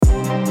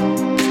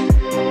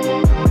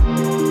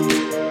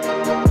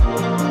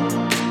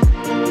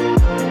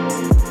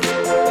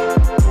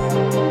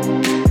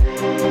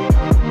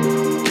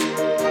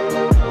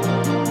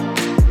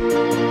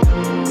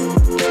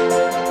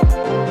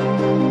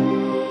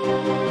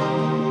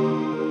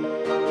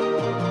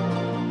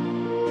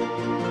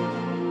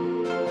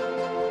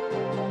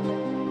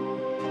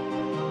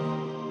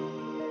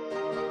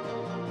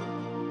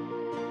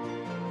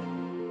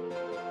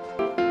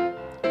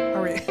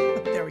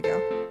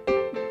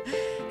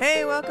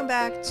Hey, welcome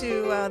back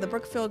to the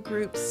Brookfield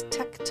Group's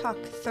Tech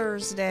Talk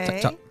Thursday.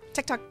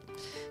 Tech Talk.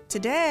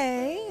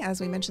 Today,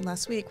 as we mentioned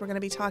last week, we're going to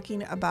be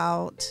talking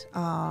about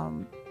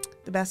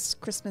the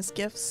best Christmas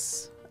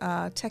gifts,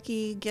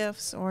 techie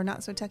gifts or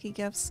not so techie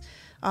gifts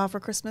for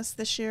Christmas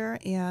this year,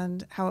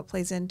 and how it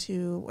plays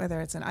into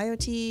whether it's an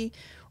IoT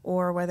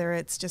or whether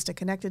it's just a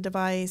connected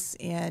device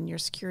and your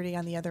security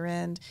on the other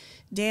end.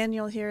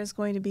 Daniel here is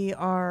going to be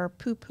our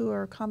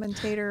poo-pooer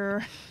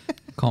commentator.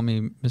 Call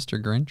me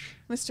Mr. Grinch.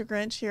 Mr.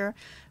 Grinch here,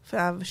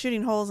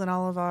 shooting holes in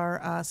all of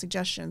our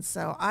suggestions.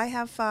 So I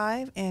have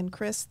 5, and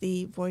Chris,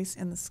 the voice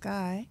in the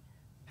sky,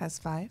 has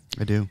 5.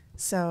 I do.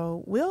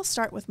 So we'll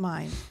start with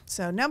mine.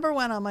 So number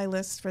 1 on my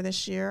list for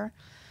this year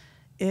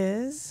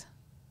is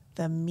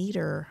the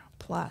Meter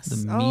Plus. The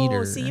Meter.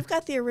 Oh, see, you've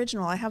got the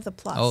original. I have the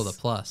Plus. Oh, the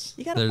Plus.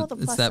 You got to pull the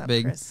Plus It's that up,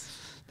 big. Chris.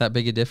 That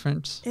big a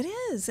difference? It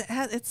is.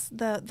 It's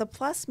the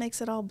Plus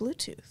makes it all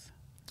Bluetooth.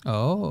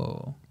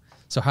 Oh.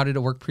 So how did it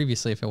work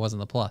previously if it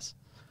wasn't the Plus?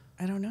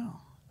 I don't know.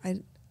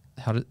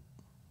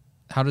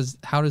 How does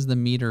the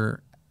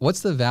Meter? What's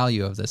the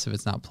value of this if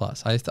it's not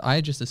Plus?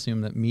 I just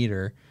assumed that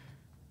Meter,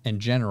 in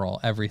general,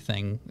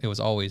 everything, it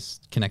was always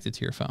connected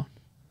to your phone.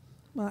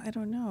 Well, I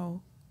don't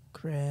know,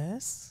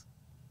 Chris.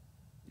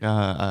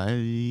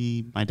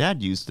 My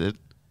dad used it.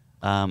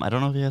 I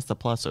don't know if he has the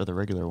Plus or the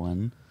regular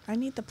one. I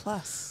need the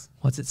Plus.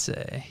 What's it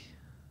say?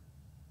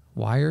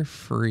 Wire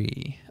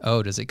free.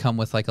 Oh, does it come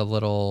with like a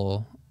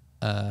little?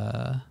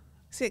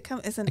 See,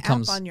 it's an app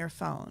comes on your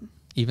phone.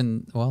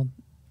 Then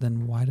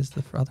why does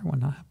the other one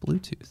not have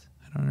Bluetooth?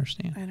 I don't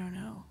understand. I don't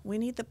know. We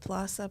need the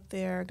Plus up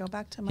there. Go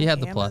back to my He had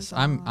the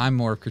Amazon. Plus. I'm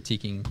more of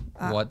critiquing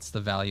what's the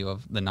value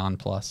of the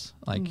non-Plus.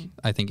 Like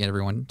I think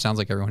sounds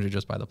like everyone should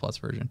just buy the Plus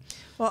version.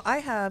 Well, I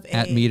have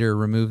At Meter,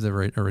 remove the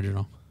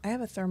original. I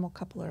have a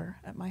thermocoupler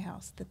at my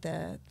house that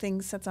the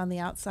thing sits on the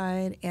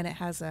outside, and it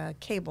has a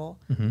cable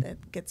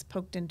that gets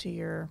poked into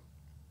your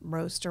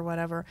roast or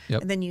whatever,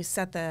 Yep. and then you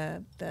set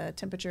the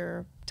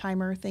temperature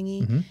timer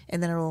thingy,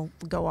 and then it'll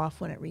go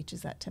off when it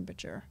reaches that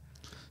temperature.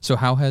 So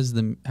how has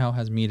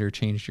Meter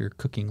changed your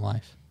cooking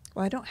life?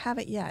 Well, I don't have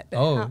it yet.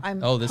 But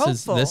I'm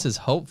hopeful. This is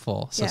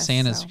hopeful. So Yes,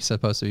 Santa's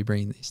supposed to be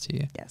bringing these to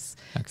you. Yes.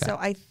 Okay. So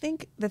I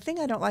think the thing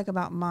I don't like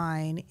about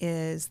mine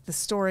is the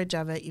storage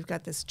of it. You've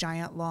got this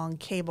giant long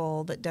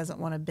cable that doesn't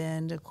want to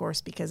bend, of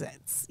course, because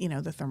it's, the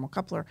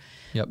thermocoupler.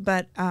 Yep.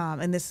 But,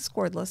 and this is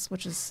cordless,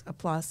 which is a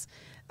plus.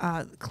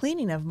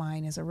 Cleaning of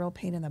mine is a real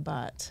pain in the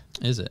butt.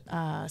 Is it?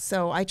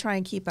 So I try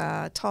and keep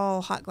a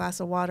tall, hot glass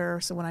of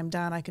water. So when I'm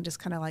done, I can just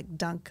kind of like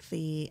dunk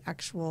the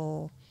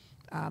actual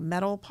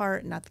metal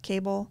part, not the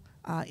cable,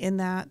 in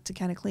that to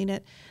kind of clean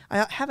it.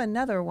 I have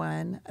another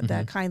one,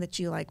 the kind that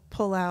you like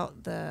pull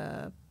out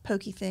the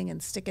pokey thing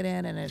and stick it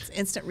in, and it's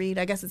instant read.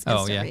 I guess it's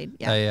instant read.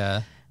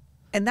 Yeah.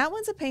 And that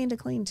one's a pain to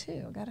clean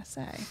too, I gotta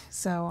say.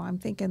 So I'm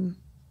thinking.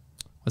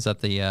 Was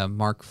that the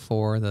Mark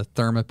IV, the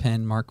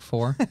Thermapen Mark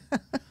IV?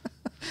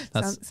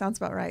 Sounds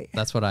about right.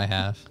 That's what I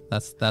have.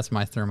 That's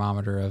my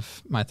thermometer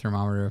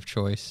of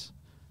choice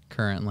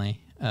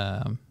currently,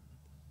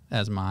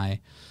 as my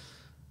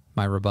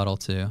rebuttal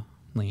to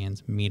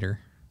Leanne's Meter.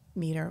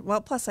 Meter.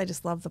 Well, plus I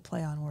just love the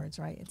play on words,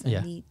 right? It's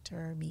a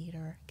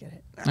meter. Get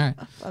it? All right.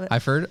 Love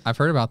it. I've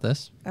heard about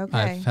this. Okay.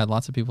 I've had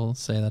lots of people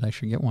say that I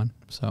should get one.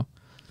 So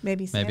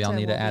maybe I'll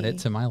need to add it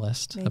to my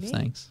list of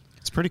things.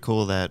 It's pretty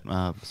cool that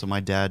so my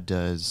dad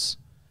does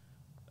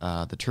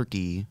the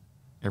turkey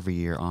every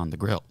year on the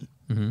grill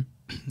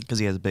because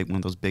he has one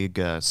of those big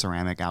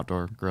ceramic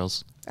outdoor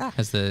grills.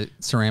 Has the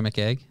ceramic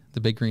egg,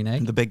 the big green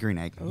egg? The big green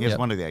egg. He has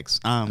one of the eggs.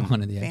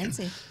 One of the eggs.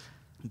 Fancy.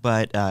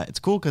 But it's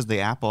cool because the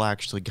app will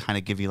actually kind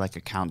of give you like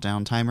a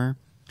countdown timer.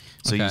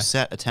 So you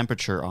set a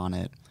temperature on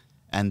it,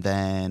 and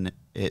then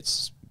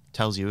it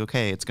tells you,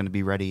 okay, it's going to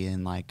be ready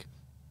in like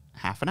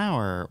half an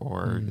hour,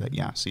 or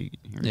so you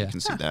can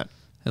see that.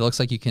 It looks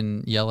like you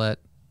can yell at,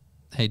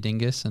 "Hey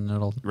Dingus," and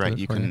it'll right. Do it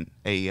You for can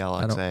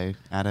AELXA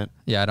at it.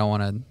 Yeah, I don't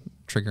want to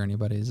trigger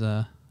anybody's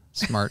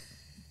smart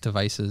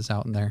devices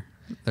out in there.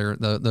 They're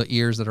the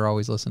ears that are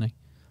always listening.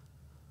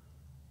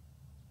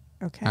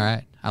 Okay. All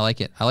right, I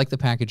like it. I like the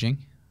packaging.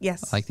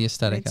 Yes. I like the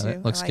aesthetic of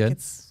it. Looks good.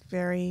 It's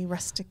very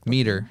rustic.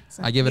 Meter.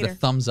 So, I give it a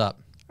thumbs up.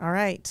 All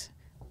right.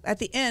 At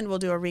the end, we'll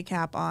do a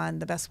recap on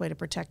the best way to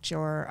protect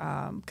your,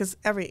 because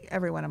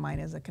every one of mine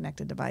is a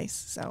connected device.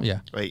 So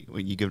Yeah. Wait,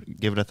 you give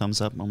it a thumbs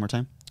up one more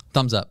time?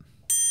 Thumbs up.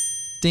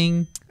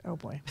 Ding. Oh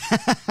boy.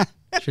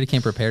 Should have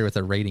came prepared with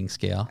a rating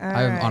scale.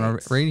 On a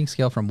rating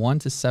scale from 1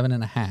 to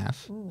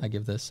 7.5, I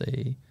give this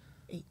a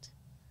 8.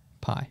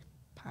 pie.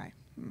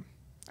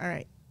 All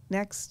right.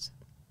 Next.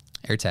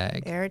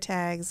 AirTag.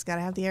 AirTags. Got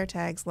to have the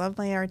AirTags. Love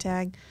my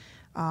AirTag.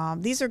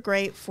 These are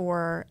great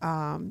for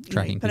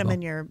tracking put them people.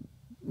 in your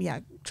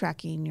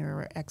tracking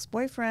your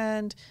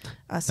ex-boyfriend.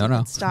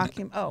 No. Stalk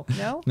him. Oh,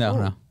 no?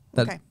 No.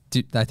 Okay.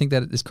 I think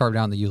that is carved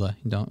out in the EULA.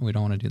 We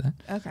don't want to do that.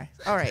 Okay.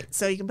 All right.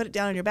 So you can put it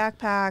down in your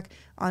backpack,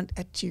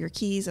 to your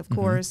keys, of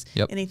course.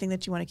 Yep. Anything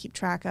that you want to keep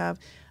track of.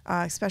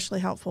 Especially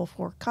helpful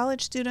for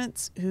college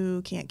students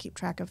who can't keep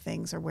track of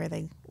things or where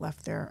they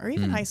left their, or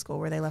even high school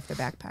where they left their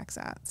backpacks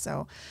at.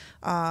 So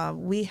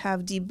we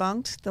have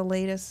debunked the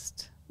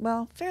latest,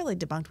 well, fairly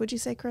debunked. Would you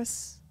say,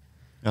 Chris?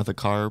 The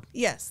car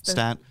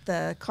stat?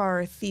 The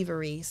car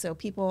thievery. So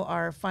people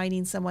are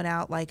finding someone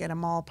out like at a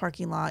mall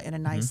parking lot in a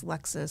nice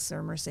Lexus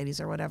or Mercedes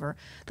or whatever.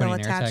 Putting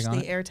They'll attach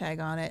the AirTag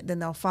AirTag on it. Then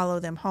they'll follow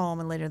them home,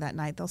 and later that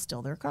night they'll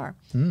steal their car.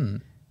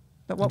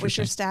 But what was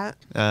your stat?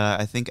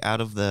 I think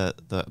out of the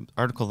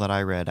article that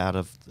I read, out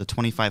of the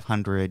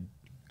 2,500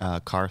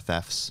 car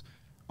thefts,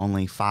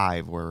 only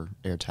 5 were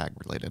AirTag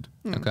related.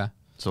 Okay.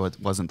 So it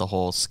wasn't the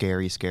whole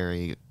scary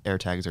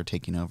AirTags are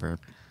taking over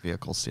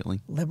vehicle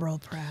stealing. Liberal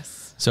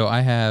press. So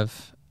I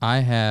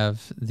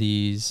have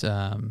these.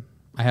 I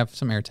have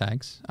some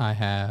AirTags. I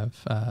have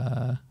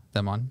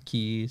them on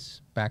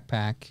keys,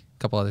 backpack, a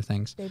couple other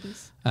things.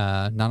 Babies?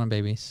 Not on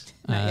babies.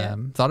 Not yet.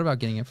 Thought about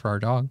getting it for our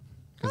dog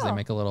because they Oh.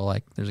 make a little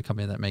there's a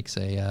company that makes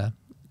a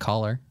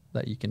collar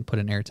that you can put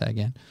an AirTag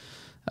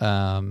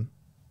in.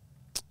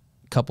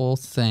 Couple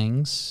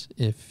things.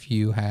 If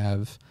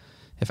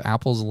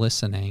Apple's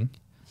listening,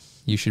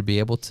 you should be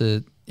able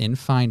to in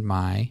Find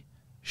My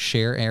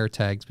share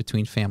AirTags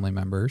between family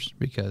members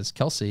because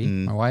Kelsey,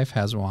 my wife,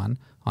 has one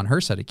on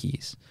her set of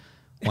keys.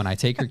 When I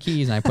take her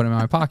keys and I put them in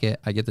my pocket,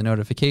 I get the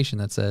notification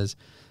that says,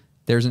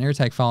 there's an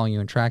AirTag following you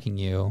and tracking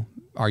you.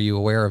 Are you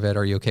aware of it?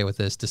 Are you okay with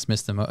this?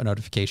 Dismiss the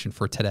notification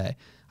for today.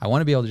 I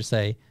want to be able to just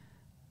say,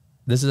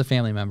 this is a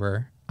family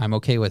member. I'm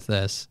okay with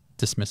this.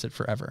 Dismiss it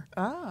forever.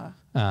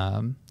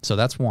 So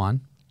that's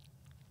one.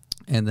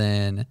 And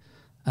then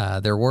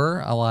there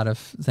were a lot of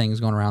things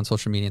going around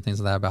social media and things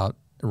like that about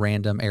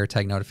random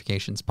AirTag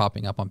notifications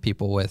popping up on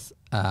people with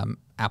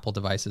Apple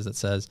devices that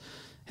says,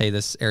 hey,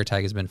 this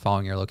AirTag has been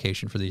following your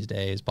location for these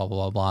days, blah, blah,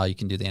 blah, blah. You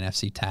can do the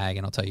NFC tag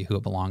and it'll tell you who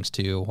it belongs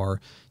to, or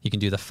you can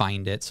do the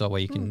Find It so that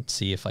way you can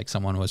see if like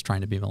someone was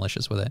trying to be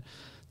malicious with it.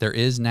 There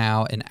is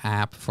now an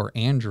app for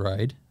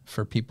Android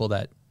for people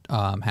that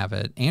have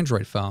an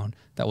Android phone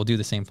that will do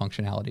the same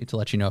functionality to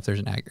let you know if there's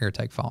an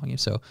AirTag following you.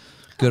 So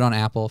good on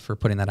Apple for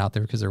putting that out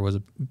there because there was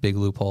a big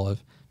loophole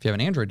of if you have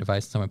an Android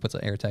device, someone puts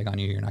an AirTag on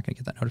you, you're not going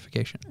to get that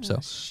notification. So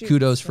shoot.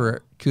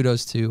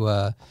 kudos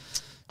to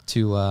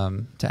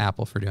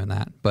Apple for doing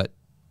that. But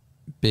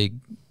big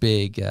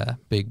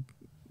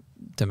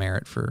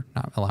demerit for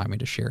not allowing me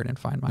to share it and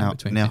find mine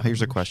between. Now family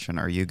here's a members. question: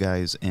 are you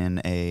guys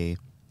in a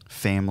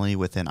family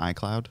within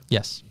iCloud?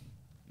 Yes.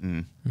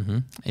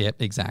 Yep,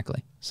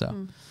 exactly.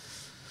 So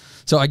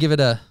I give it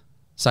a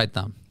side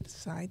thumb.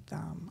 Side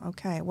thumb.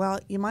 Okay. Well,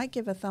 you might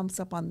give a thumbs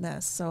up on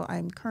this. So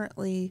I'm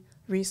currently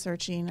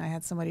researching. I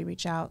had somebody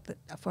reach out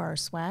for our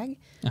swag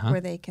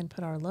where they can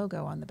put our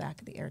logo on the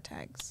back of the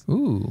AirTags.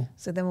 Ooh.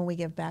 So then when we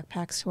give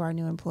backpacks to our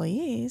new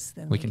employees,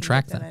 then We can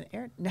track give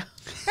them. No,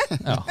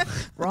 Oh,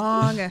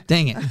 wrong.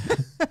 dang it.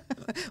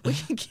 We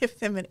can give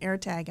them an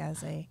AirTag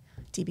as a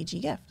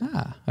TBG gift.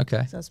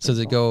 Okay. So it's So does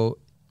pretty it go,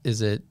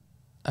 is it,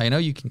 I know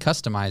you can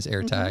customize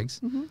AirTags,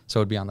 Mm-hmm. so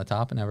it'd be on the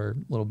top and have a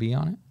little B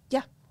on it.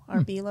 Yeah.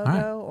 Our B logo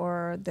right.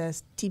 or the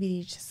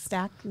TBG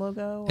stack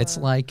logo. It's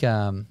or- like,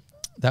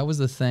 that was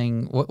the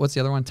thing. What's the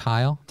other one?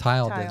 Tile did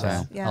Tiles,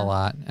 that yeah. a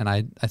lot. And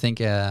I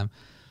think, it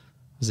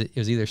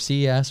was either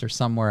CES or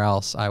somewhere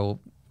else.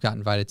 Got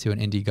invited to an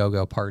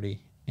Indiegogo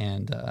party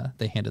and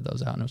they handed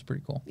those out and it was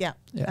pretty cool. Yeah.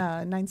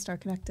 Yeah. 9-Star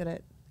connected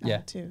it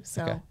too.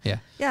 So Okay. Yeah.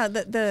 yeah,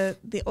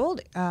 the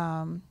old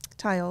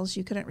tiles,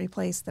 you couldn't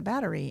replace the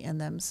battery in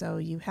them. So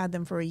you had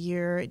them for a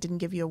year. It didn't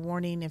give you a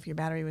warning if your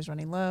battery was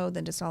running low.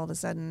 Then just all of a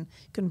sudden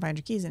you couldn't find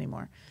your keys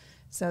anymore.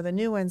 So the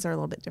new ones are a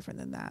little bit different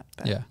than that.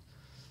 But Yeah.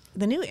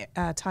 the new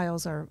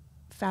tiles are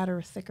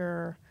fatter,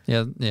 thicker.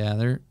 Yeah.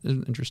 They're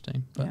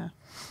interesting. But Yeah.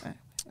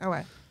 All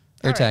right.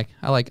 AirTag.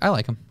 I like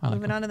them.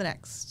 Moving on to the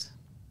next.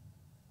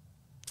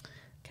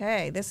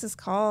 Okay, this is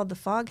called the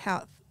Fog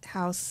Hat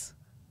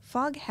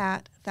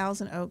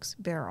Thousand Oaks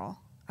Barrel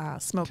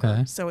Smoker.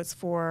 Okay. So it's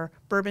for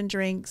bourbon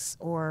drinks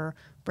or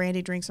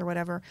brandy drinks or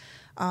whatever.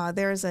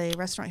 There's a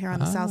restaurant here on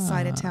the south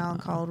side of town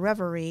called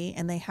Reverie,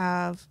 and they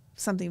have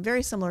something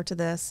very similar to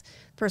this.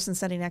 The person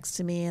sitting next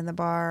to me in the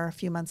bar a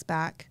few months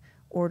back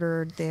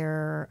ordered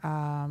their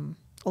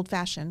old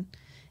fashioned,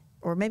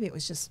 or maybe it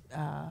was just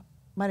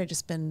might have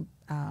just been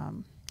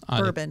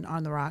bourbon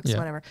on the rocks, Yeah.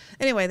 whatever.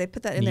 Anyway, they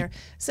put that in Neat. there.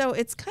 So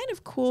it's kind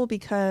of cool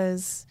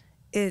because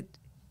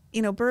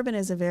bourbon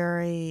is a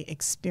very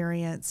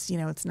experience.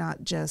 It's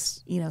not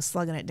just,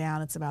 slugging it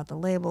down. It's about the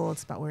label.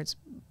 It's about where it's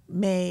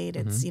made.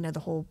 It's, the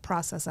whole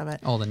process of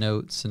it. All the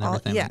notes and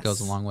everything that goes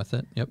yes. along with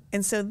it. Yep.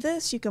 And so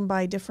this, you can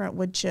buy different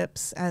wood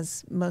chips,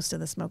 as most of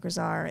the smokers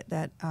are,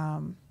 that,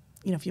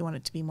 if you want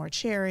it to be more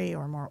cherry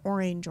or more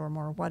orange or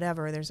more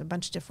whatever, there's a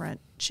bunch of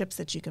different chips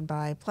that you can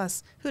buy.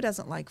 Plus, who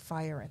doesn't like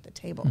fire at the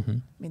table?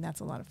 I mean, that's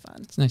a lot of fun.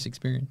 It's a nice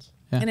experience.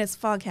 Yeah. And it's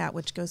Fog Hat,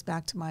 which goes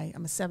back to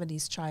I'm a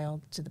 70s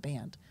child to the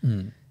band.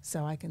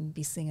 So I can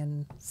be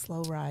singing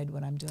Slow Ride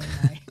when I'm doing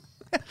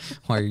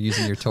while you're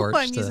using your torch.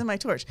 While I'm using my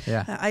torch.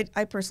 Yeah.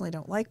 I personally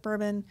don't like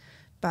bourbon,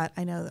 but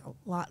I know that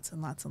lots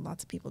and lots and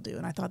lots of people do.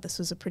 And I thought this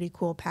was a pretty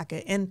cool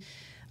packet. And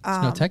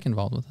there's no tech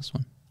involved with this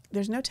one.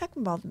 There's no tech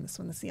involved in this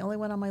one. It's the only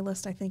one on my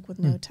list, I think, with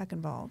no tech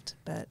involved.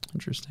 But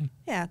interesting.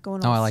 Yeah,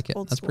 going. I like it.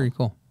 That's school. Pretty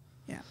cool.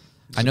 Yeah.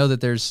 I know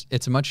that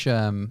it's a much.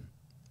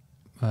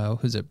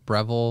 Who's it?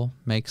 Breville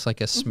makes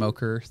like a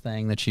smoker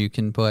thing that you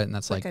can put, and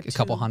that's like a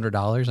couple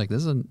 $100. Like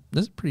this is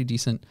a pretty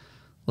decent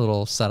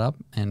little setup.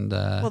 And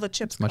well, the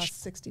chips cost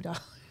 $60.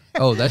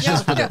 Oh, that's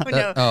just for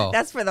the. No,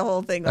 that's for the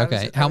whole thing.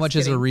 Okay, how much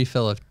is a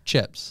refill of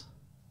chips?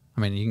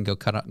 I mean, you can go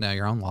cut up now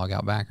your own log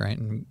out back, right,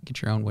 and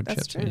get your own wood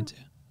chips. True.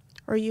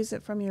 Or use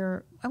it from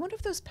your. I wonder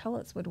if those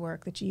pellets would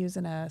work that you use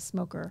in a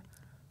smoker.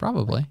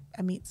 Probably. Like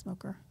a meat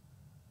smoker.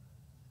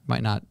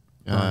 Might not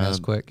burn as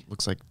quick.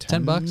 Looks like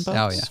 $10.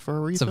 Oh yeah, for a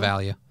refill. It's a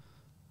value.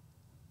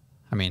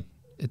 I mean,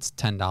 it's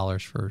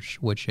 $10 for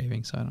wood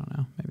shaving, so I don't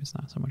know. Maybe it's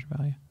not so much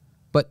value,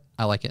 but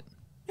I like it.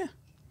 Yeah.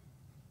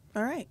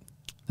 All right.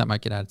 That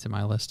might get added to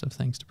my list of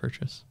things to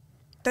purchase.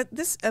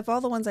 This of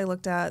all the ones I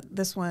looked at,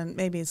 this one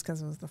maybe it's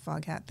because it was the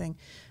fog hat thing,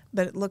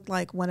 but it looked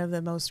like one of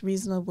the most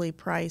reasonably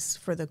priced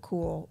for the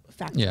cool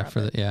factor. Yeah,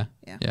 for the yeah.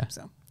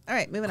 So all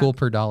right, moving on. Cool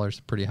per dollar is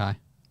pretty high.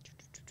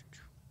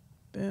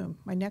 Boom.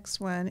 My next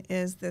one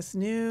is this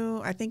new.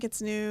 I think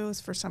it's new. It's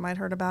the first time I'd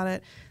heard about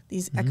it.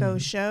 These Echo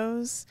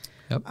shows.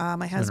 Yep.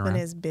 My husband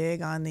is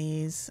big on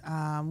these.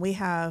 We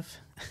have.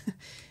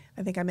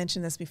 I think I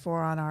mentioned this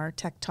before on our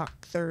Tech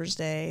Talk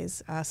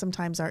Thursdays.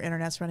 Sometimes our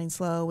internet's running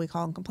slow. We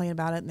call and complain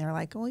about it, and they're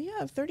like, well, you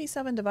have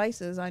 37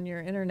 devices on your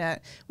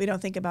internet. We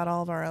don't think about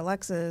all of our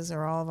Alexas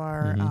or all of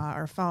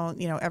our phone.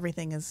 You know,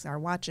 everything is our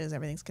watches.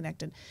 Everything's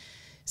connected.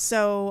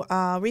 So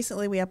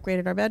recently we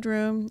upgraded our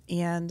bedroom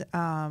and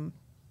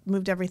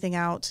moved everything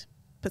out,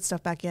 put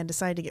stuff back in,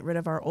 decided to get rid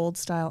of our old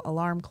style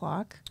alarm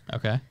clock.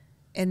 Okay.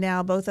 And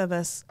now both of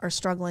us are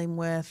struggling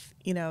with,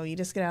 you know, you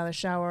just get out of the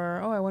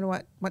shower. Oh, I wonder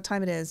what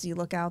time it is. You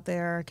look out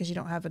there because you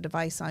don't have a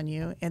device on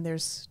you, and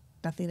there's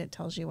nothing that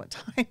tells you what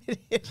time it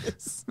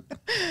is.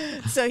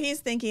 So he's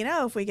thinking,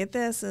 oh, if we get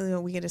this,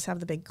 we can just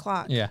have the big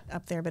clock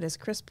up there. But as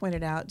Chris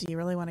pointed out, do you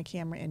really want a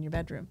camera in your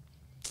bedroom?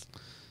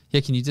 Yeah,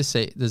 can you just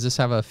say, does this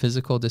have a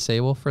physical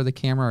disable for the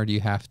camera, or do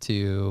you have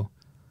to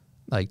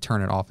like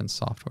turn it off in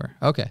software?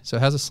 Okay, so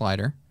it has a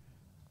slider.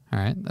 All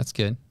right, that's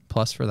good.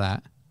 Plus for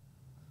that.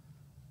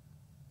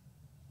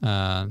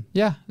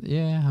 Yeah.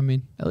 I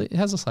mean, it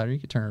has a slider. You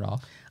can turn it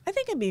off. I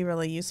think it'd be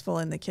really useful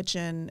in the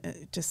kitchen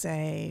to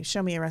say,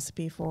 show me a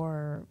recipe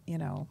for,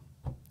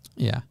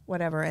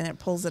 whatever, and it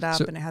pulls it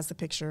up and it has the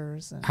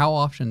pictures. And how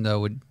often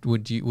though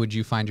would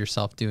you find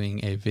yourself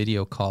doing a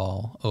video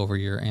call over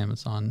your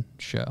Amazon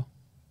show,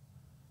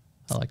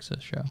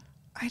 Alexa show?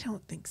 I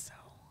don't think so.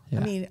 Yeah.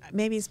 I mean,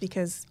 maybe it's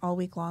because all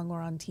week long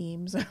we're on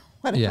Teams or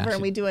whatever,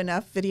 and we do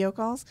enough video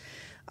calls.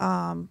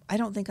 I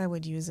don't think I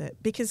would use it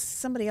because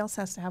somebody else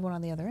has to have one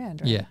on the other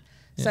end, right? Yeah.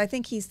 So I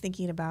think he's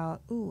thinking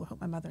about, I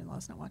hope my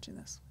mother-in-law's not watching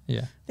this.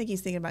 Yeah. I think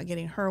he's thinking about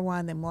getting her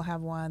one, then we'll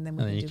have one, then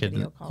we can do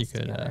video calls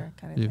together,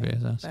 kind of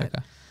thing. But okay.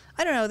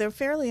 I don't know. They're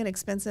fairly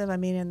inexpensive. I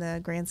mean, in the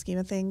grand scheme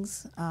of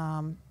things.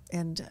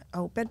 And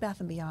Bed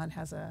Bath & Beyond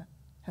has a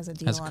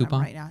deal on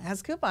them right now. It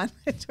has a coupon,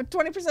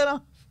 20%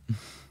 off.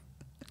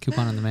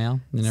 Coupon in the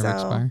mail. They never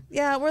expire.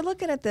 Yeah, we're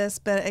looking at this,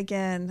 but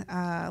again,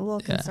 a little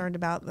concerned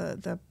about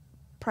the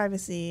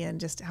privacy and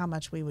just how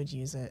much we would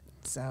use it.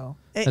 So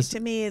to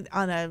me,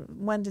 on a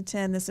 1 to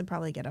 10, this would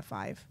probably get a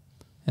 5.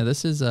 Yeah,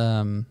 this is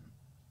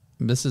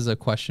a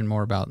question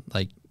more about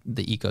like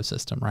the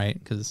ecosystem,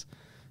 right? Because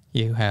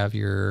you have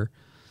your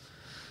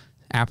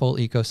Apple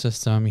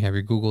ecosystem, you have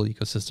your Google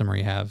ecosystem, or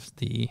you have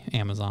the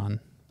Amazon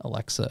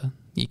Alexa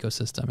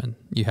ecosystem, and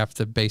you have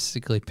to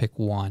basically pick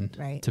one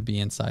to be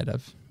inside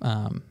of.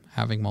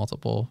 Having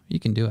multiple, you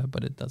can do it,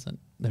 but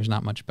there's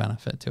not much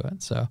benefit to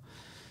it. So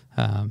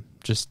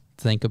just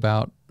think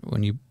about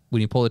when you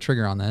pull the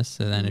trigger on this,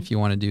 and then if you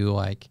want to do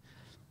like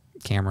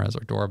cameras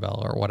or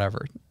doorbell or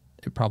whatever,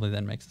 it probably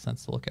then makes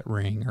sense to look at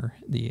Ring or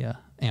the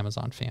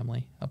Amazon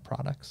family of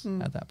products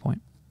at that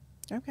point.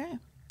 Okay.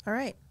 All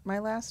right. My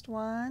last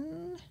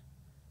one,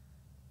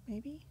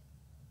 maybe?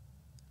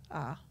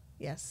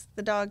 Yes,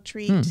 the dog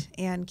treat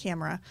and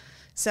camera.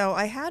 So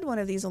I had one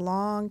of these a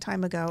long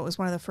time ago. It was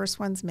one of the first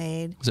ones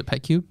made. Was it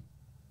PetCube?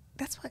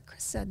 That's what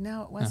Chris said.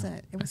 No, it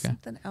wasn't. It was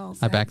something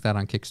else. I backed that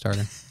on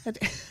Kickstarter.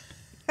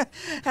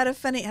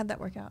 How'd that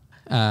work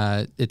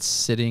out? It's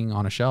sitting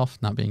on a shelf,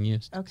 not being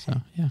used. Okay. So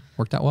yeah,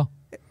 worked out well.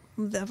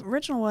 The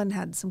original one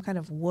had some kind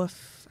of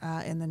woof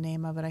in the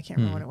name of it. I can't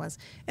remember what it was.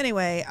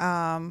 Anyway,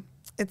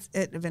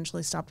 it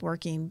eventually stopped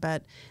working.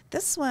 But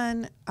this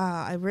one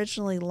I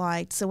originally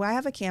liked. So I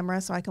have a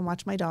camera so I can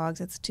watch my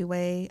dogs. It's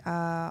two-way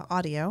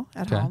audio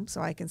at home.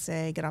 So I can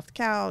say, get off the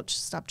couch,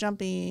 stop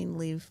jumping,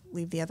 leave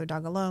the other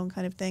dog alone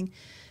kind of thing.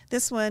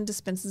 This one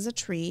dispenses a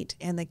treat,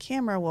 and the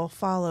camera will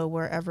follow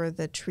wherever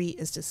the treat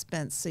is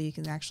dispensed, so you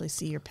can actually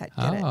see your pet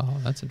get it. Oh,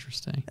 that's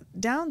interesting.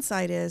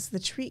 Downside is the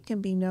treat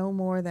can be no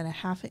more than a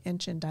 ½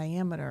 inch in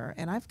diameter,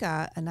 and I've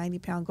got a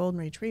 90-pound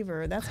golden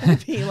retriever. That's going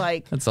to be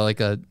like it's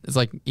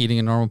like eating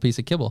a normal piece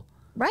of kibble.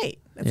 Right.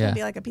 It's Yeah. going to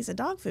be like a piece of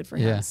dog food for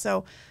him. Yeah.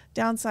 So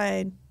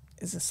downside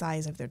is the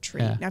size of their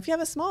treat. Yeah. Now, if you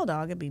have a small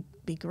dog, it'd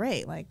be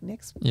great. Like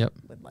Nick's Yep.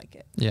 would like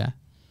it. Yeah.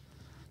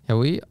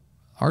 Yeah.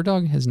 Our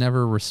dog has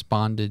never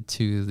responded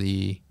to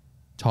the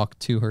talk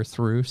to her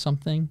through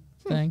something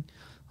thing.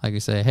 Like you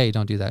say, hey,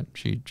 don't do that.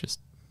 She just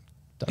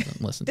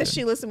doesn't listen to it. Does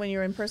she listen when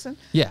you're in person?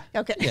 Yeah.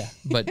 Okay. Yeah.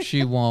 But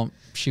she won't,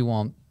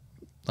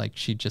 like,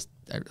 she just,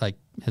 like,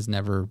 has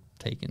never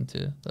taken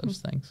to those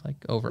things, like,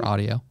 over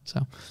audio.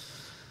 So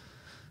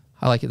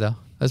I like it, though.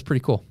 That's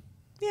pretty cool.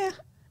 Yeah.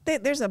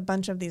 There's a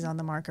bunch of these on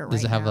the market right now.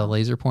 Does it have a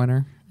laser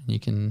pointer? And you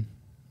can,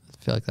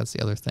 I feel like that's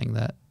the other thing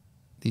that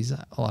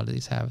a lot of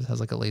these have. It has,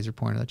 like, a laser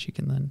pointer that you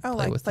can then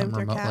play with them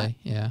your cat? remotely.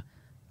 Yeah.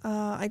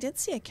 I did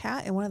see a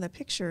cat in one of the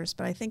pictures,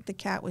 but I think the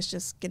cat was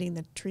just getting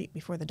the treat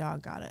before the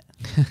dog got it.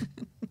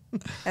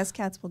 As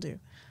cats will do.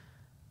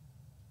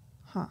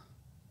 Huh.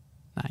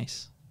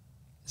 Nice.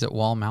 Is it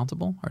wall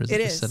mountable or does it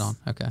just sit on?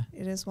 Okay.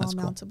 It is wall That's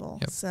cool.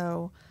 mountable. Yep.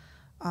 So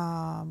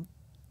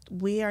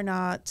we are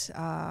not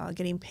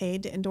getting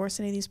paid to endorse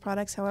any of these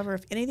products. However,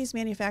 if any of these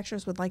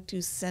manufacturers would like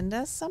to send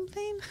us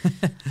something,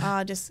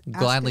 just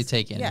Gladly ask us.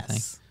 take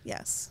anything.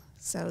 Yes.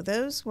 So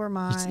those were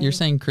my... You're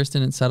saying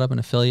Kristen didn't set up an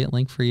affiliate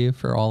link for you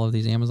for all of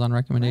these Amazon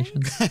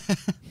recommendations? Right?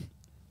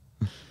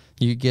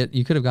 You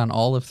could have gotten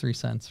all of 3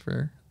 cents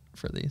for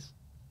these.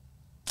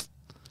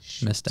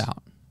 Shoot. Missed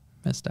out.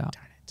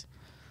 Darn it.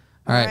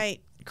 All right.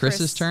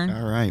 Chris's turn.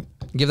 All right.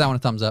 Give that one a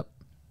thumbs up.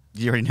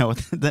 You already know what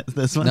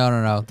this one?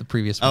 No. The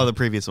previous one. Oh, the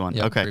previous one.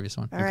 Yep, Okay. previous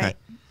one. All right.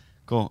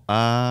 Cool.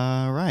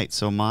 All right.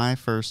 So my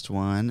first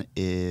one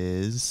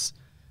is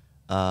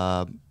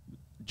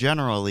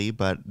generally,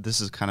 but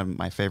this is kind of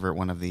my favorite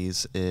one of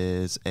these,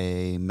 is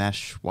a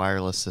mesh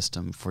wireless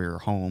system for your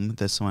home.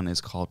 This one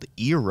is called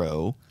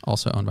Eero.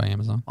 Also owned by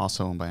Amazon.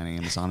 Also owned by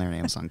Amazon. They're an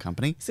Amazon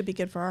company. This would be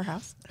good for our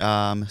house.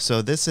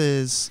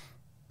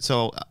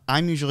 So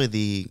I'm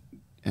usually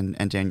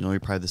and Daniel, you're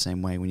probably the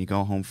same way. When you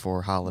go home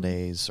for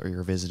holidays or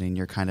you're visiting,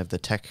 you're kind of the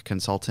tech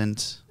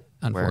consultant.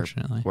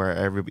 Unfortunately. Where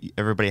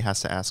everybody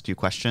has to ask you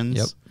questions.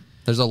 Yep.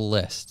 There's a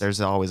list. There's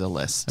always a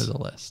list. There's a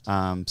list.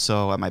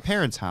 So at my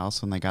parents'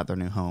 house, when they got their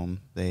new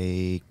home,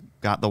 they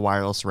got the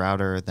wireless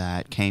router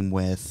that came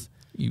with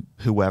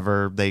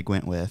whoever they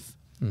went with,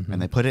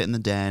 and they put it in the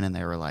den, and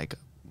they were like,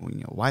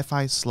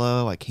 Wi-Fi's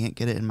slow. I can't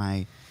get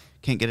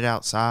it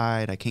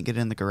outside. I can't get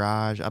it in the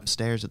garage.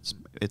 Upstairs,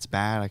 it's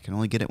bad. I can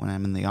only get it when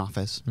I'm in the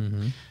office.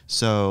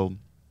 So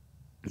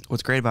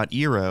what's great about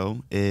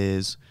Eero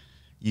is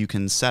you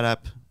can set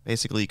up,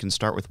 basically you can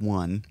start with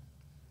one,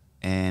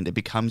 and it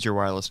becomes your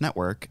wireless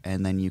network,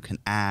 and then you can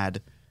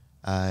add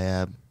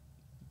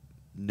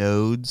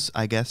nodes,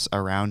 I guess,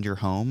 around your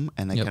home,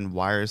 and they can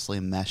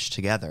wirelessly mesh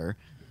together.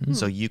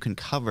 So you can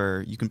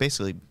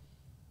basically...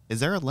 Is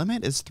there a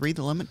limit? Is 3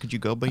 the limit? Could you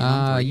go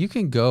beyond 3? You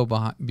can go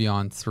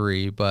beyond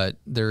 3, but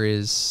there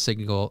is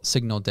signal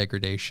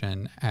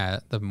degradation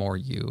at the more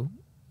you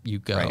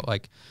go. Right.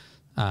 Like,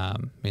 I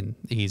mean,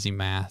 easy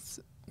math.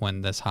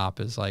 When this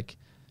hop is like,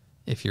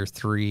 if you're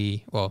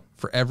 3, well,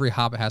 for every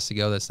hop it has to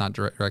go that's not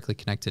directly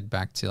connected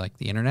back to like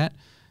the internet.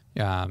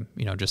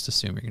 Just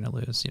assume you're going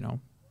to lose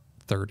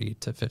 30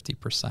 to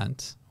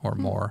 50% or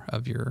more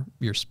of your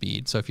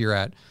speed. So if you're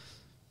at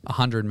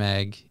 100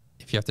 meg,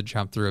 if you have to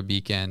jump through a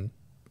beacon.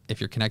 If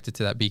you're connected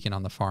to that beacon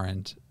on the far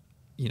end,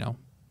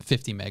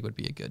 50 meg would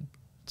be a good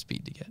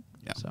speed to get.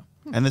 Yeah. So,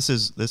 and this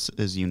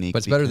is unique. but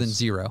it's better than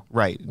 0.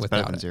 Right. It's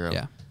better than it. 0.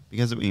 Yeah.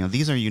 Because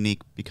these are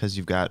unique because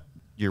you've got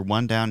your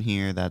one down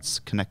here that's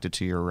connected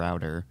to your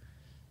router,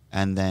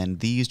 and then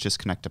these just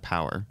connect to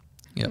power.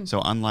 Yep.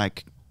 So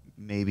unlike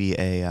maybe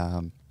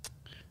a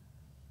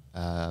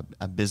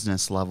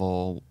business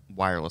level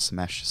wireless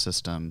mesh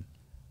system,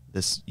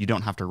 you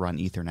don't have to run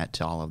Ethernet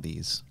to all of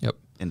these. Yep.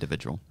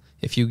 Individual.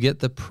 If you get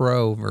the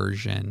Pro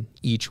version,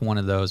 each one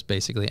of those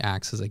basically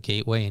acts as a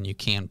gateway, and you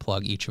can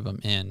plug each of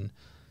them in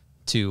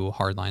to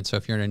hardline. So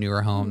if you're in a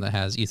newer home that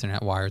has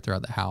Ethernet wired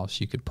throughout the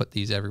house, you could put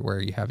these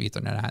everywhere you have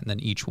Ethernet at, and then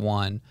each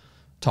one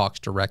talks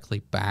directly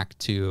back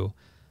to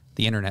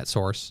the internet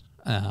source,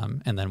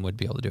 and then would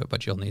be able to do it.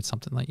 But you'll need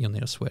something like you'll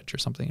need a switch or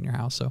something in your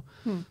house. So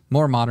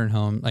more modern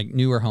home, like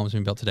newer homes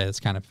being built today, that's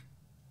kind of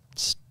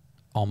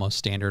almost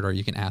standard, or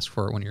you can ask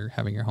for it when you're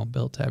having your home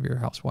built to have your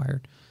house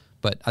wired.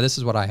 But this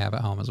is what I have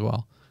at home as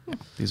well. Yeah.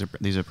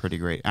 These are pretty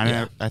great.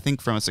 And I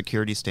think from a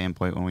security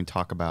standpoint, when we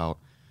talk about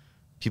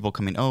people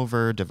coming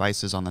over,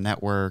 devices on the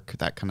network,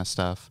 that kind of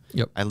stuff,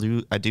 I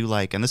do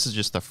like, and this is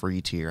just the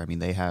free tier. I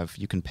mean,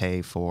 you can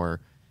pay for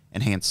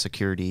enhanced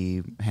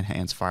security,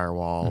 enhanced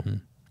firewall,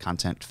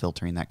 content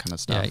filtering, that kind of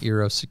stuff. Yeah,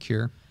 Eero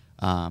Secure.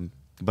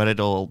 But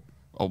it'll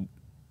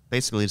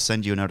basically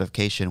send you a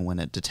notification when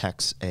it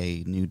detects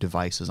a new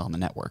device is on the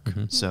network.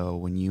 So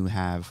when you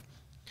have,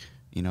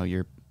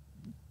 you're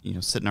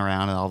sitting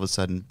around and all of a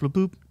sudden, bloop,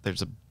 bloop,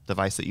 there's a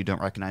device that you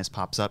don't recognize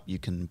pops up. You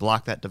can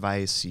block that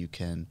device. You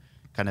can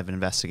kind of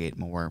investigate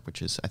more,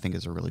 which I think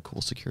is a really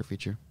cool secure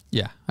feature.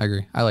 Yeah, I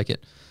agree. I like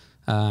it.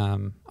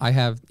 I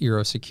have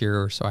Eero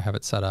Secure, so I have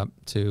it set up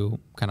to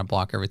kind of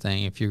block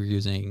everything. If you're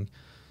using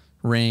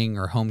Ring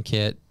or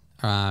HomeKit,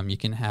 You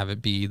can have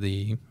it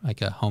be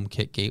like a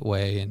HomeKit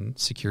gateway and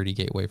security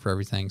gateway for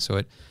everything. So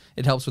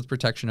it helps with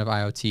protection of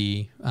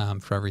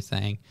IoT for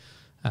everything.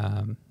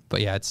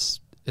 But yeah, it's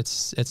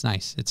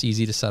nice. It's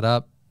easy to set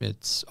up.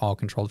 It's all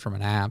controlled from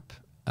an app.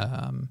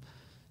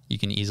 You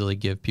can easily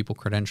give people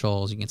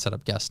credentials. You can set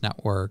up guest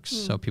networks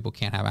so people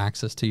can't have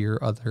access to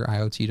your other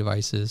IoT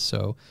devices.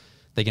 So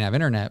they can have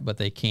internet, but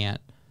they can't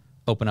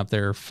open up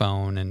their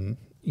phone and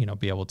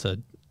be able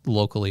to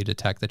locally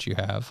detect that you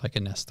have like a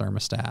Nest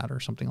thermostat or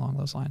something along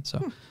those lines.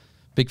 So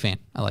big fan.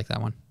 I like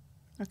that one.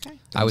 Okay.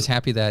 I was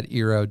happy that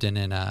Eero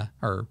didn't,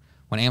 or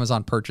when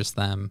Amazon purchased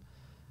them,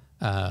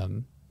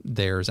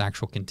 there's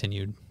actual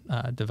continued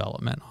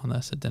development on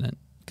this. It didn't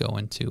go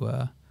into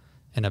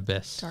an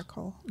abyss. Dark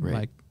hole. Right.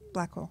 Like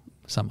Black hole.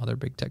 some other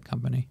big tech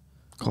company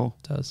Cool.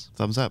 does.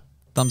 Thumbs up.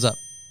 Thumbs up.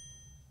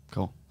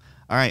 Cool.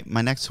 All right.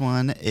 My next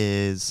one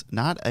is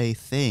not a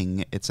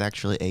thing. It's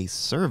actually a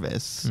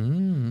service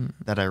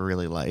that I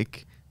really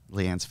like.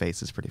 Leanne's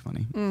face is pretty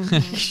funny.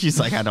 She's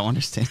like, I don't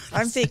understand.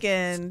 I'm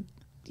thinking,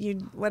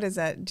 what is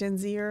that? Gen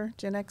Zer?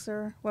 Gen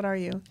Xer? What are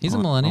you? He's a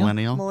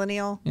millennial.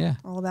 Millennial? Yeah.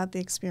 All about the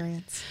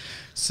experience.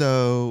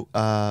 So,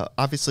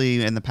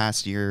 obviously, in the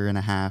past year and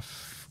a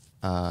half,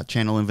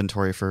 channel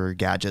inventory for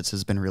gadgets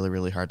has been really,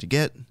 really hard to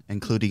get,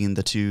 including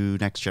the two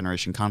next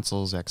generation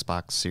consoles,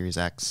 Xbox Series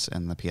X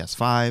and the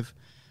PS5.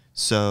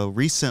 So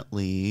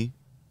recently,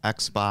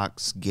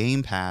 Xbox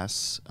Game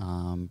Pass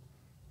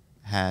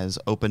has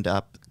opened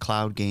up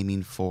cloud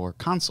gaming for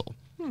console.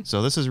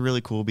 So this is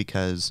really cool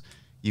because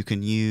you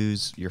can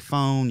use your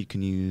phone, you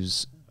can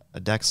use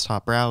a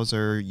desktop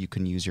browser, you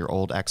can use your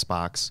old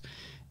Xbox,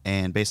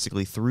 and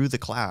basically through the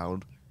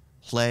cloud,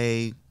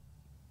 play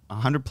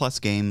 100 plus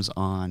games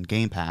on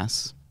Game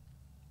Pass,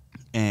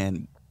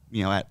 and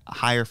at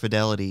higher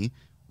fidelity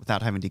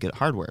without having to get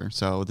hardware.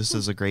 So this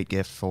is a great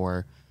gift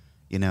for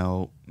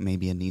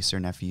maybe a niece or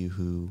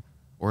nephew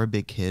or a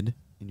big kid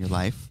in your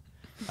life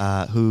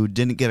who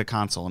didn't get a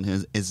console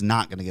and is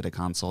not going to get a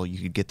console.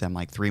 You could get them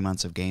like 3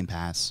 months of Game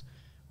Pass,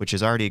 which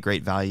is already a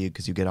great value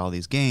because you get all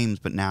these games,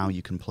 but now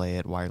you can play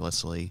it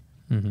wirelessly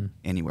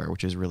anywhere,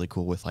 which is really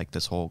cool with like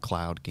this whole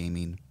cloud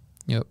gaming.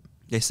 Yep.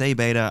 They say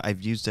beta.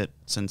 I've used it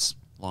since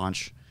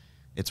launch.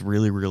 It's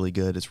really, really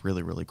good. It's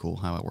really, really cool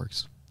how it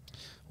works.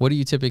 What do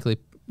you typically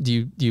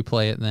do? You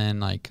play it then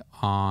like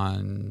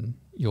on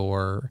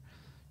your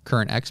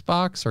current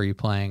Xbox, or are you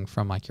playing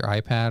from like your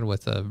iPad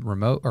with a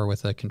remote or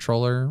with a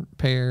controller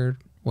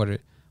paired?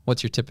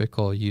 What's your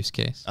typical use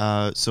case?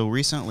 So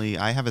recently,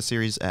 I have a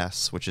Series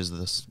S, which is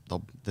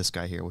this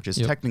guy here, which is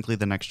technically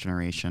the next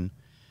generation,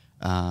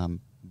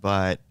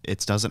 but it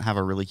doesn't have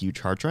a really huge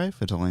hard drive.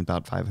 It's only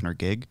about 500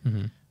 gig.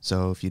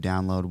 So if you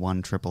download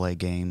one AAA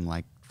game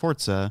like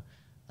Forza,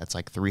 that's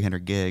like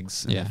 300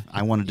 gigs. And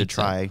I wanted to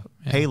try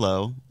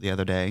Halo the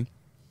other day,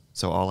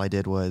 so all I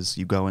did was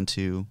you go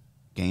into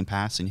Game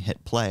Pass and you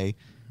hit play,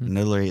 and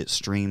literally it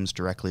streams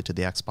directly to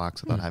the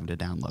Xbox without having to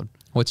download.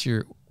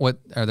 What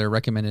are there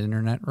recommended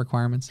internet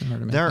requirements in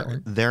order to make that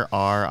work? There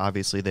are.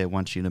 Obviously, they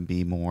want you to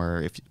be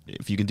more.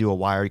 If you can do a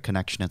wired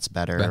connection, it's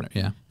better.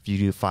 Yeah. If you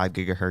do 5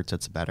 gigahertz,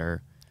 it's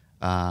better.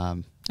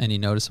 Any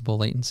noticeable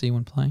latency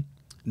when playing?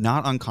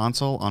 Not on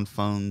console. On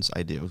phones,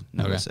 I do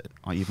notice it.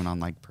 Even on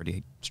like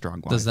pretty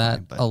strong Wi-Fi. Does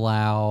that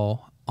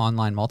allow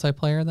online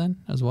multiplayer then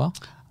as well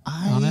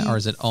on it, or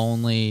is it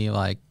only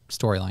like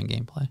storyline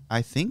gameplay?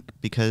 I think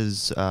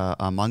because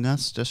Among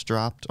Us just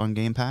dropped on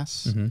Game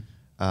Pass.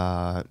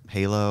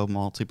 Halo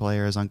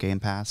multiplayer is on Game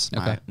Pass.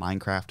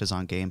 Minecraft is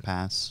on Game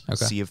Pass.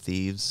 Sea of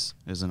Thieves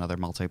is another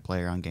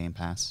multiplayer on Game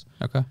Pass.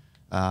 Okay.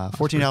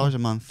 $14 a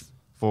month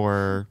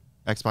for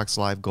Xbox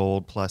Live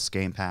Gold plus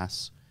Game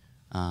Pass.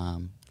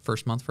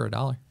 First month for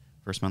 $1.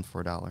 First month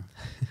for $1.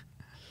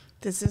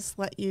 Does this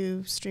let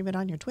you stream it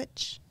on your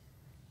Twitch?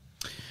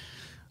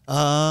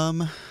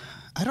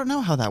 I don't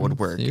know how that would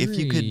work. Theory, If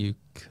you could, you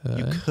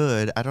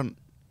could.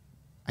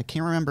 I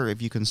can't remember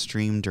if you can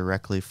stream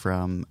directly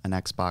from an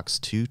Xbox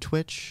to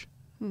Twitch.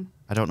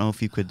 I don't know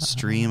if you could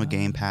stream a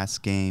Game Pass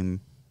game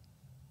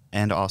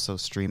and also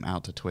stream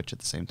out to Twitch at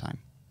the same time.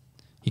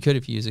 You could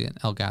if you use an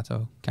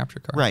Elgato capture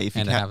card, right? If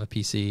you have a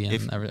PC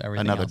and everything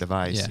another else.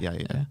 device,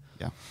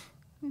 yeah.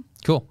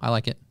 Cool. I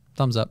like it.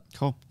 Thumbs up.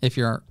 Cool. If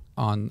you're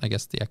on, I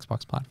guess, the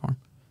Xbox platform.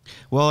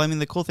 Well, I mean,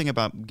 the cool thing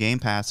about Game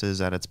Pass is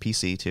that it's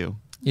PC too.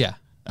 Yeah.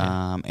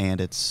 And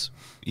it's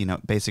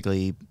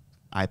basically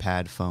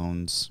iPad,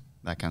 phones,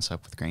 that kind of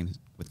stuff with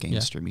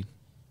game streaming.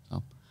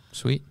 So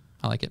sweet.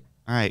 I like it.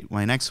 All right,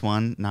 my next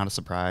one, not a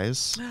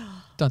surprise.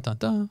 Dun dun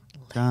dun.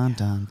 Dun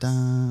dun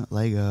dun.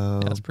 Lego.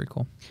 Yeah, that's pretty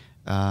cool.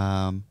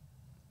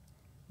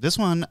 This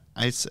one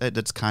I said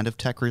it's kind of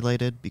tech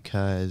related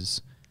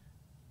because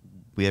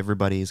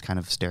everybody is kind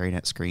of staring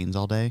at screens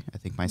all day. I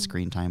think my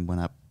screen time went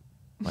up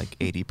like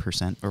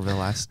 80% over the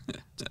last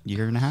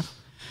year and a half.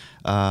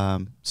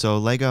 So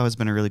Lego has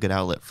been a really good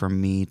outlet for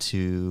me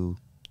to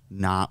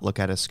not look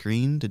at a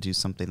screen, to do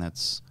something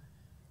that's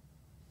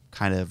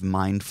kind of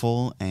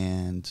mindful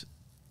and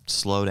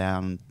slow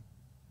down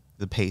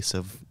the pace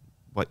of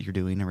what you're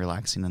doing and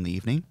relaxing in the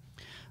evening.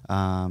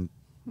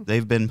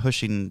 They've been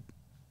pushing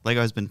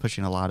Lego has been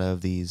pushing a lot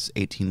of these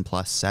 18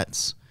 plus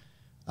sets.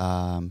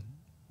 A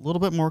little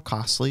bit more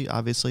costly,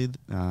 obviously,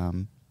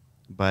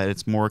 but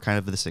it's more kind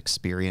of this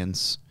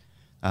experience.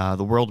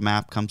 The world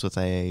map comes with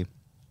a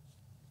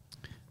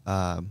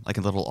like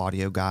a little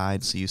audio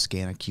guide, so you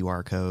scan a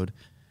QR code,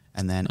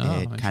 and then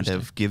it kind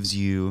of gives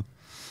you,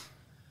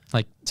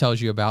 like,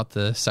 tells you about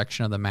the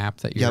section of the map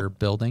that you're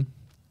building.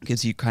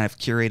 Gives you kind of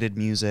curated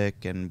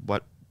music and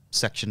what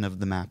section of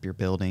the map you're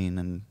building,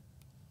 and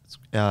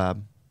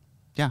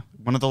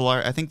one of the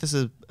I think this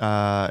is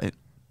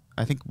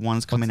I think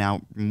one's coming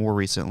out more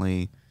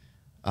recently.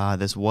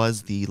 This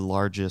was the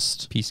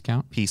largest piece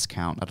count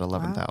at 11,000. Wow.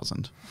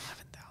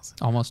 11,000.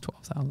 Almost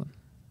 12,000.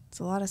 It's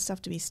a lot of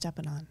stuff to be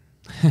stepping on.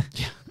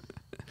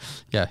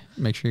 Yeah.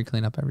 Make sure you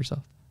clean up after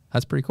yourself.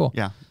 That's pretty cool.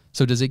 Yeah.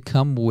 So does it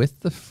come with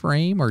the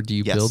frame, or do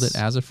you Yes. build it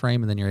as a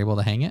frame and then you're able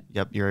to hang it?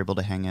 Yep, you're able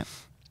to hang it.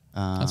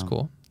 That's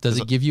cool. Does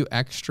it give you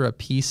extra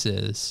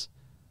pieces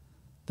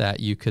that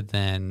you could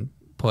then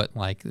put,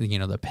 like,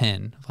 the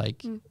pin,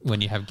 like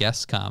when you have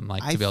guests come,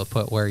 like to be able to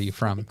put where are you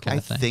from kind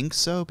of thing? I think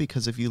so,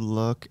 because if you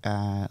look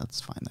at, let's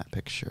find that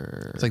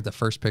picture. It's like the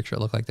first picture, it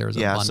looked like there was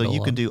a bundle. So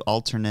you can do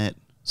alternate.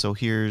 So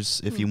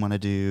here's, if you want to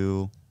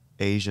do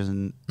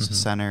Asian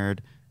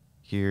centered,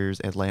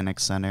 here's Atlantic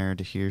centered,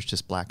 here's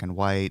just black and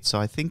white. So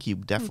I think you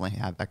definitely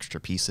have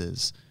extra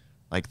pieces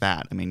like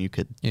that. I mean, you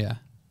could. Yeah.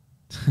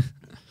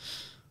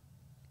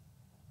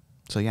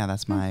 So yeah,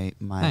 that's my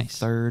Nice.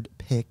 third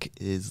pick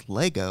is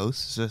Lego,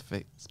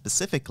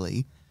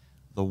 specifically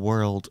the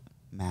world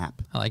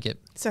map. I like it.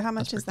 So how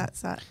much is that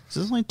set? So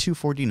this is only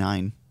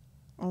 $249.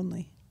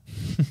 Only.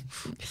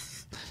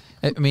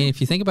 I mean,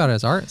 if you think about it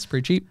as art, it's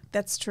pretty cheap.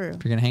 That's true.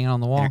 If you're going to hang it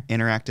on the wall.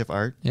 Interactive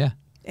art. Yeah.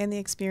 And the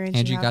experience.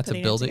 And you you have got to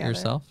putting build it together.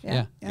 yourself.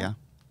 Yeah.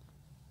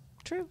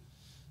 True.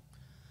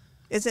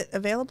 Is it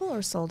available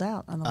or sold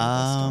out on the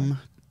Lego store?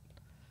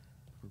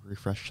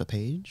 Refresh the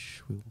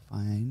page. We will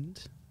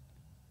find.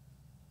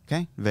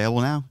 Okay,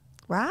 available now.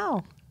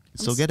 Wow.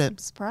 Still get it. I'm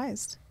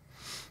surprised.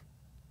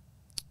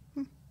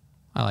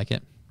 I like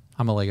it.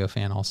 I'm a Lego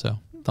fan also.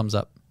 Thumbs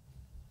up.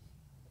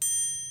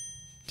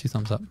 2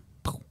 thumbs up.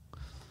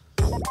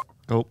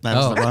 Oh, that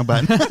was the wrong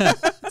button.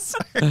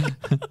 Sorry.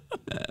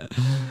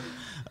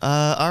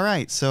 All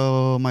right,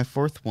 so my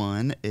fourth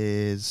one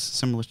is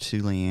similar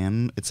to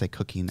Leanne. It's a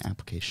cooking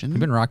application. You've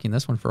been rocking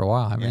this one for a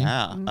while, haven't you?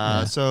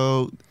 Yeah.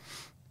 So,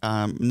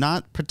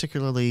 not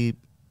particularly,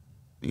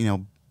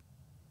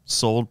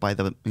 sold by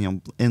the,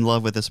 in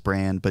love with this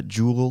brand, but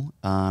Joule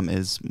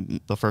is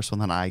the first one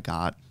that I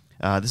got.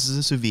 This is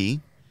a sous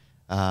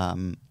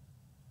vide,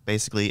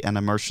 basically an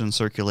immersion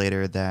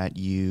circulator that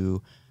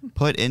you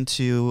put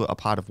into a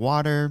pot of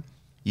water.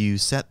 You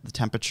set the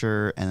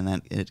temperature, and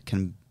then it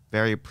can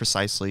very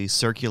precisely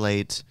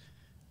circulate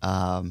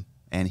and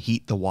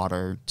heat the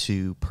water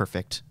to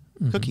perfect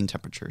cooking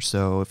temperature.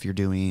 So if you're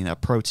doing a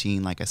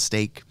protein like a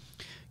steak,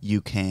 you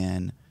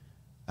can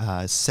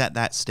set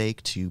that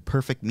steak to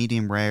perfect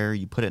medium rare.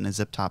 You put it in a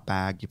zip top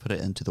bag. You put it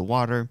into the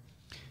water.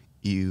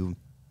 You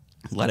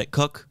let it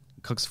cook.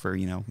 It cooks for,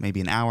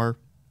 maybe an hour.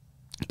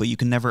 But you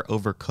can never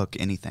overcook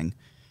anything.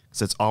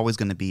 So it's always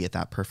going to be at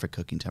that perfect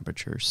cooking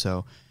temperature.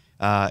 So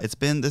it's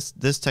been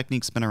this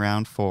technique's been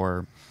around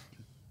for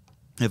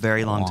a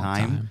very long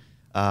time.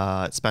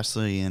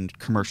 Especially in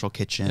commercial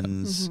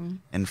kitchens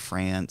in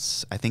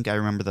France. I think I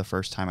remember the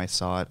first time I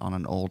saw it on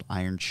an old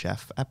Iron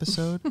Chef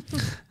episode.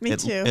 Me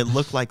too. It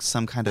looked like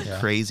some kind of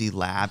crazy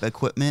lab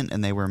equipment,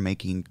 and they were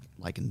making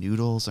like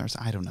noodles, or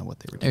I don't know what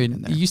they were doing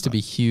in there. It used to be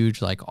huge,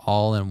 like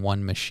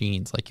all-in-one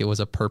machines. Like it was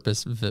a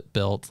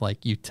purpose-built,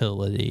 like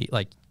utility,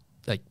 like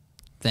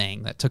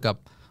thing that took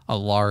up a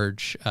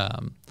large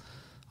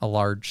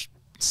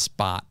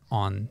spot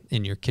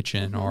in your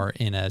kitchen or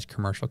in a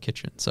commercial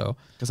kitchen. So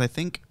because I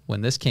think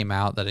when this came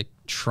out, that it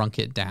shrunk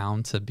it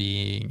down to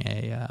being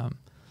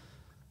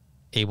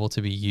able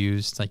to be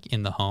used like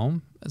in the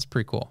home. That's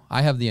pretty cool.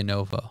 I have the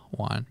Anova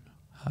one.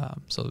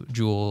 So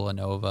Joule,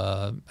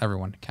 Anova,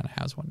 everyone kind of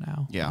has one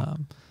now. Yeah.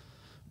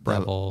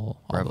 Breville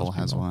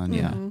has one.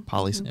 Yeah.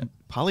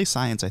 Poly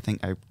Science, I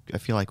think I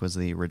feel like was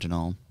the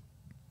original.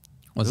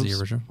 Was the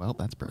original? Well,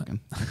 that's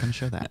broken. I'm not going to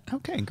show that.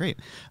 Okay, great.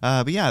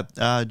 But yeah,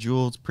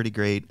 Joule's pretty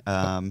great.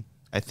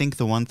 I think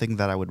the one thing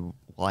that I would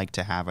like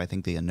to have, I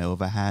think the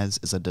Anova has,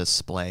 is a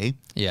display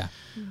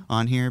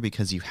on here,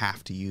 because you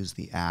have to use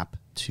the app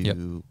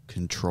to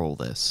control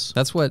this.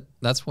 That's what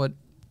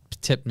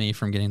tipped me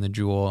from getting the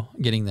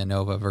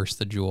Anova versus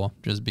the Joule,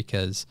 just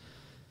because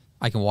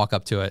I can walk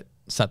up to it,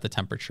 set the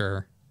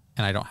temperature,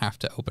 and I don't have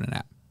to open an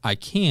app. I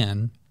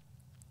can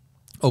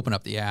open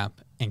up the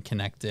app and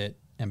connect it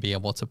and be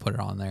able to put it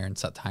on there and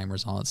set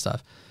timers and all that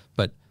stuff.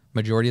 But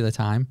majority of the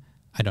time,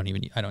 I don't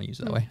use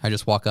it that way. I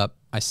just walk up,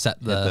 I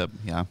set the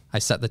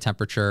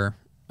temperature,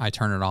 I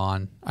turn it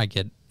on,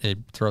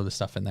 throw the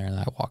stuff in there, and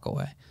I walk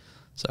away.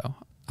 So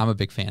I'm a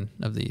big fan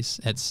of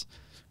these. It's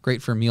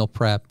great for meal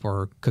prep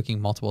or cooking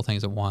multiple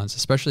things at once,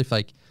 especially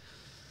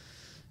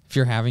if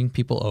you're having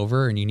people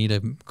over and you need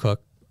to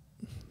cook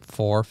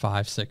 4,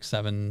 5, 6,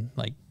 7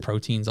 like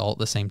proteins all at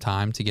the same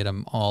time to get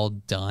them all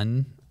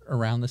done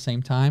around the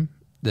same time.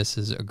 this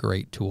is a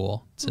great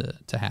tool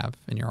to have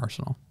in your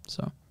arsenal.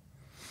 So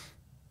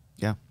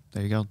yeah,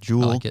 there you go.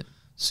 Joule, I like it.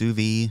 sous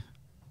vide,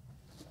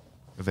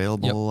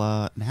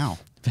 available now.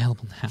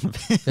 Available now.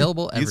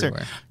 Available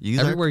everywhere.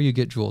 Everywhere you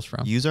get Joules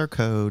from. Use our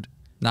code.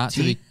 Not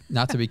to be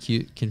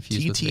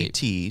confused with vape.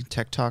 TTT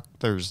Tech Talk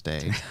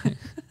Thursday.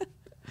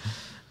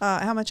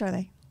 How much are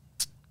they?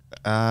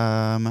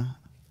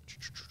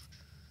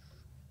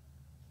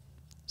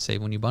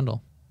 Save when you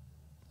bundle.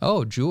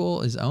 Oh,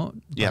 Joule is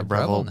owned. Yeah, by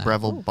Breville now.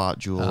 Breville bought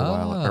Joule a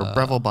while, or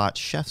Breville bought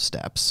Chef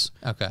Steps.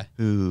 Okay.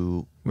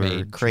 Who were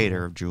Made creator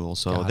Joule. of Joule.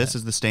 So Got this it.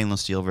 is the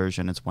stainless steel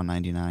version. It's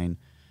 $199.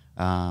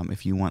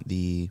 If you want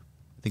the,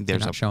 I think You're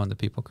there's not showing the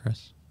people,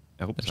 Chris.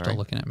 Oh, They're sorry. still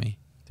looking at me.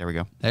 There we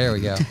go. There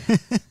we go.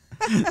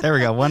 There we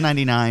go.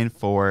 $199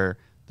 for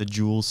the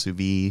Joule sous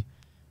vide.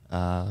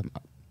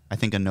 I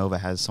think Anova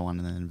has one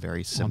and then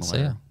very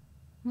sale.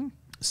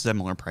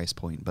 similar price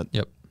point, but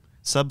Yep.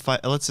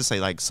 let's just say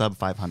like sub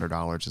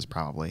 $500 is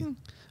probably.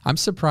 I'm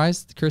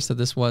surprised, Chris,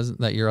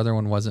 that your other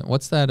one wasn't.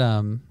 What's that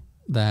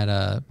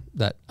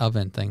that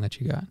oven thing that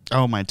you got?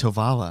 Oh, my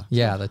Tovala.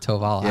 Yeah, the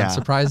Tovala. Yeah. I'm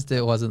surprised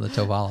it wasn't the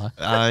Tovala.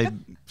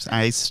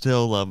 I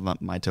still love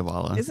my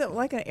Tovala. Is it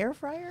like an air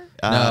fryer?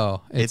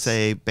 No, it's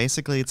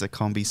basically it's a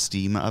combi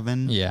steam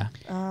oven. Yeah.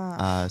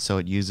 So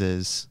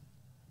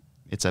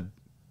it's a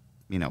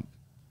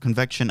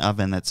convection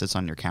oven that sits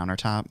on your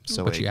countertop.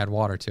 So But you add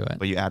water to it.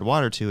 But you add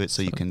water to it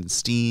so you can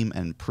steam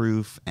and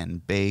proof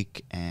and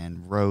bake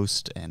and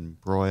roast and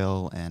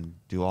broil and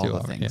do all the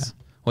things.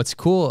 Yeah. What's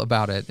cool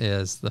about it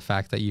is the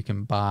fact that you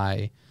can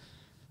buy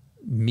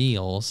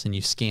meals and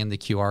you scan the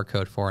QR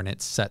code for it and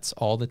it sets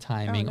all the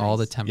timing, all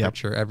the nice.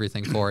 temperature,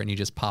 everything for it, and you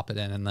just pop it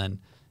in and then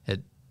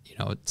it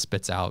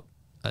spits out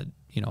a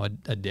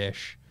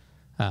dish.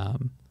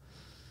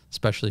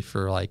 Especially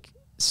for like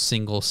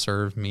single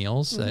serve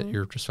meals that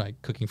you're just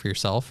like cooking for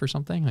yourself or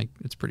something. Like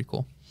it's pretty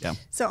cool. Yeah.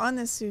 So on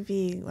this sous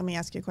vide, let me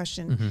ask you a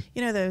question.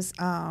 You know those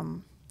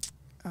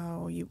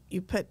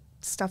you put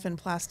stuff in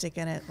plastic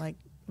in it like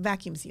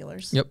vacuum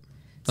sealers. Yep.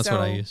 That's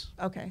what I use.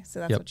 Okay, so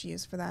that's Yep. what you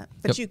use for that.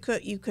 But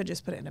Yep. you could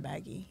just put it in a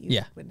baggie. You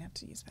Yeah. wouldn't have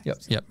to use vacuum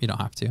Yep. seal. Yep. You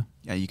don't have to.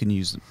 Yeah, you can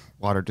use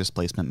water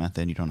displacement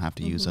method. You don't have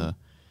to use a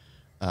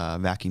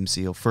vacuum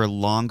seal. For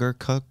longer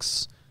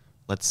cooks,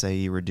 let's say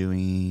you were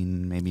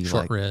doing maybe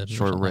Short like ribs or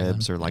short something like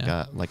ribs that. or like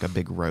Yeah. a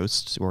big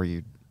roast, or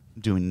you're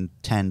doing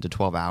 10 to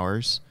 12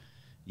 hours,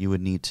 you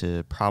would need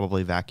to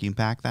probably vacuum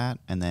pack that,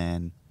 and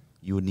then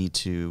you would need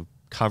to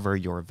cover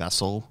your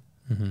vessel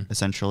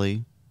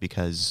essentially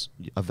because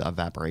of the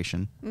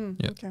evaporation.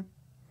 Yep. Okay.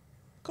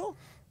 Cool.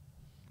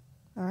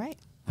 All right.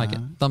 Like it.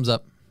 Thumbs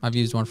up. I've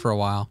used one for a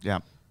while. Yeah.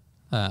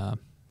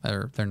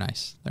 They're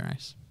nice. They're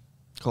nice.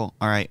 Cool.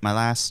 All right. My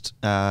last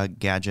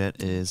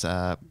gadget is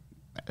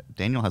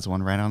Daniel has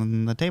one right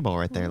on the table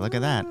right there. Look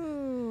at that.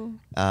 Ooh.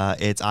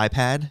 It's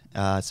iPad,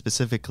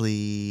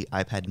 specifically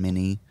iPad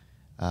Mini,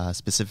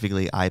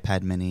 specifically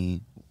iPad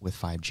Mini with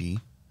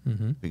 5G,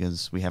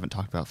 because we haven't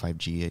talked about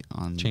 5G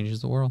on. Changes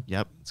the world.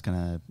 Yep, it's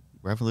gonna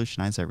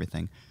revolutionize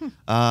everything.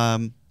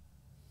 I've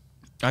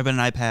been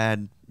an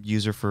iPad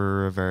user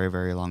for a very,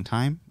 very long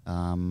time.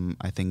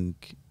 I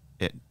think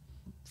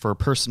for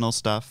personal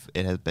stuff,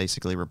 it has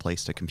basically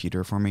replaced a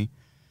computer for me.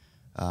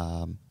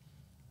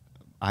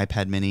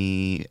 iPad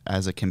Mini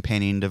as a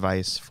companion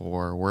device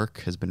for work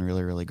has been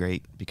really, really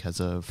great because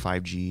of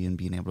 5G and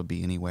being able to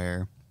be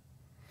anywhere.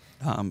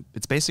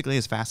 It's basically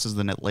as fast as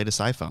the latest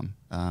iPhone.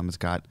 It's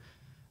got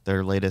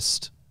their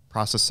latest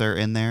processor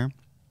in there.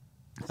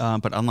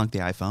 But unlike the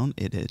iPhone,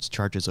 it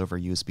charges over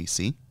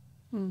USB-C.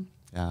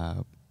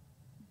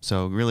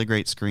 So really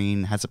great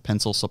screen, has a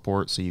pencil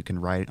support so you can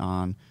write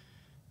on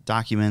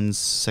documents,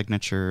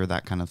 signature,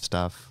 that kind of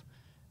stuff.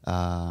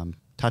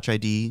 Touch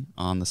ID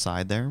on the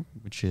side there,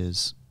 which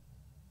is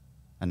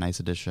a nice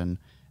addition.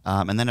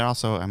 And then it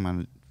also,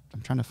 I'm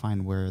trying to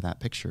find where that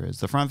picture is.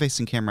 The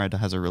front-facing camera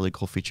has a really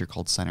cool feature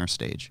called Center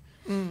Stage,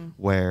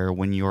 where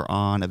when you're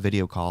on a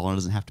video call, it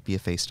doesn't have to be a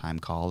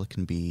FaceTime call. It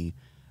can be,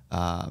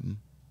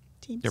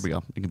 Teams. there we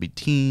go. It can be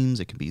Teams,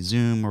 it can be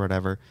Zoom or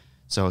whatever.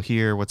 So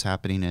here what's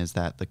happening is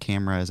that the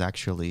camera is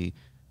actually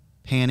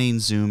panning,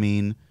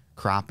 zooming,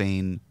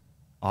 cropping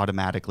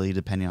automatically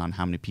depending on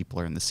how many people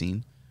are in the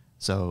scene.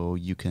 So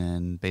you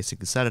can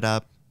basically set it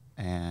up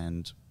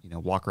and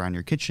walk around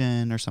your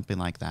kitchen or something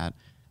like that,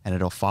 and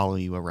it'll follow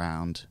you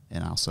around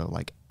and also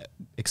like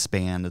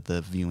expand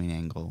the viewing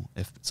angle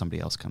if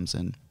somebody else comes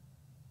in.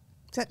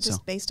 Is that just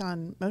So- based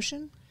on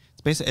motion?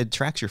 It's basically it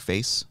tracks your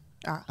face.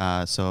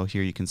 Ah, So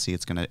here you can see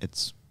it's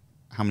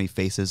how many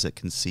faces it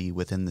can see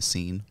within the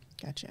scene.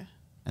 gotcha.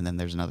 And then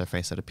there's another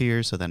face that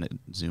appears, so then it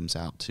zooms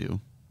out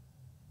to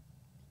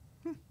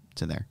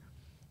there.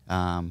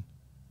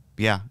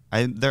 Yeah,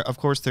 of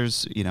course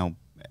there's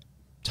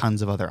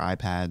tons of other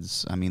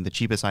iPads. I mean, the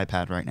cheapest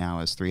iPad right now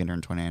is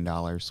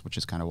 $329, which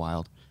is kind of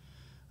wild.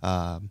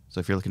 So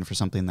if you're looking for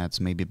something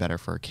that's maybe better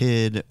for a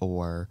kid,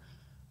 or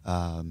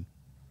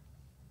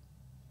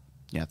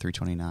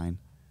 $329.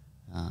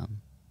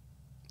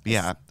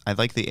 Yeah, I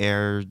like the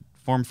Air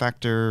form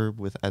factor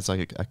with as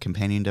like a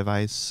companion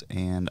device,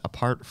 and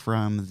apart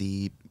from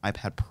the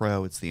iPad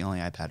Pro, it's the only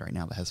iPad right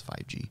now that has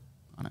 5G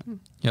on it.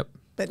 Yep.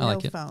 But I no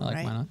like it. phone, I like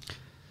right? mine on.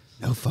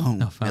 No phone.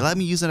 No phone. They let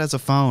me use it as a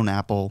phone,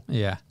 Apple.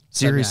 Yeah.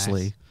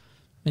 Seriously. Nice.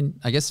 And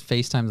I guess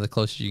FaceTime is the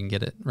closest you can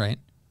get it, right?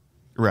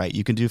 Right.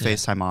 You can do Yeah.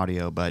 FaceTime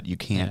audio, but you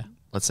can't, Yeah.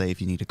 let's say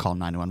if you need to call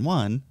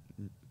 911,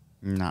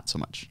 not so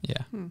much.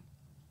 Yeah.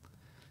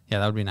 Yeah,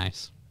 that would be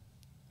nice.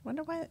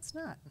 Wonder why it's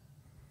not.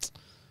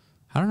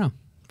 I don't know.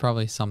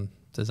 Probably some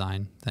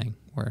design thing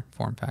where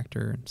form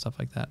factor and stuff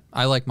like that.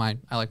 I like mine.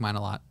 I like mine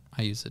a lot.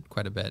 I use it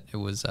quite a bit. It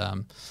was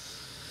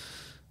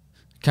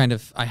kind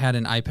of, I had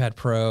an iPad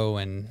Pro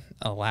and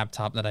a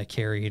laptop that I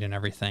carried and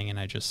everything, and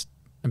that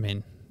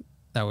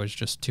was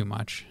just too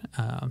much.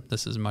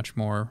 This is much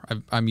more.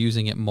 I'm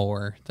using it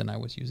more than I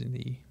was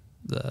using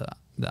the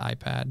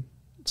iPad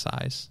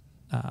size.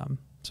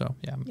 So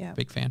yeah, I'm a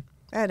big fan.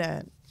 I had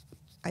a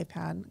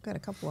iPad, got a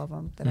couple of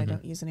them that I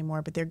don't use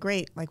anymore, but they're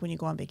great. Like when you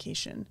go on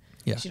vacation,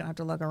 Yeah. you don't have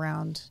to lug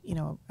around,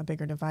 a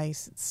bigger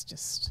device. It's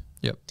just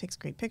takes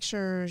great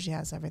pictures. It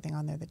has everything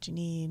on there that you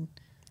need.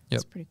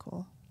 It's pretty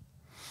cool.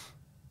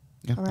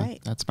 Yeah, All right.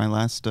 That's my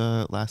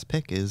last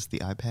pick is the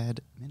iPad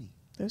Mini.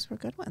 Those were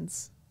good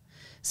ones.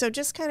 So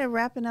just kind of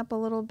wrapping up a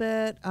little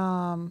bit,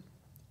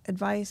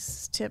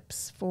 advice,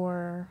 tips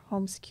for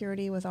home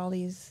security with all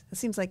these. It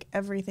seems like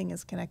everything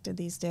is connected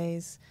these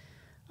days.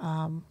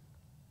 Home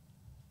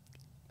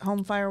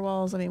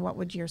firewalls, what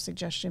would your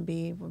suggestion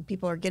be when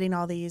people are getting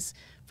all these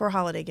for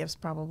holiday gifts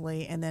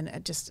probably, and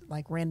then just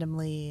like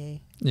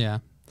randomly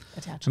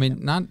attach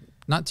them?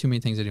 Not too many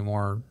things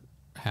anymore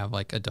have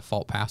like a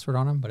default password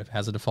on them, but if it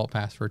has a default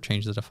password,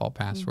 change the default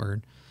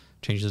password,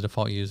 change the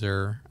default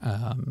user.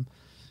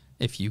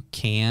 If you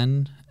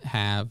can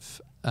have,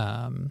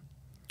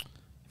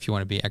 if you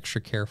want to be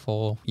extra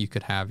careful, you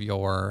could have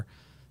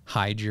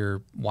hide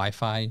your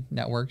Wi-Fi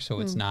network so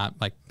it's not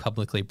like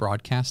publicly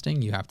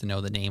broadcasting. You have to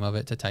know the name of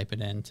it to type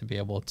it in to be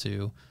able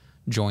to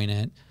join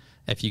it.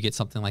 If you get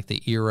something like the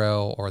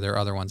Eero, or there are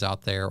other ones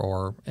out there,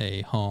 or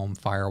a home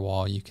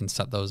firewall, you can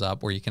set those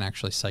up where you can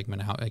actually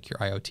segment out like your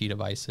IoT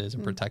devices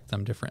and protect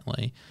them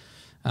differently.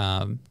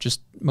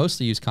 Just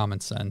mostly use common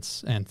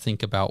sense and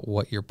think about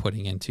what you're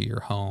putting into your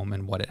home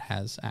and what it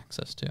has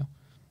access to.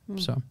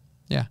 So,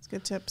 yeah. That's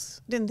good tips.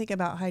 Didn't think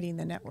about hiding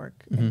the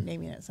network and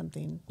naming it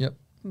something. Yep.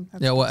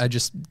 That's Yeah, well, I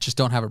just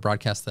don't have it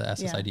broadcast the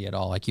SSID at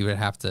all. Like you would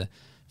have to,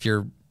 if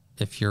you're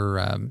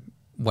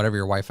whatever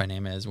your Wi-Fi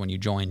name is, when you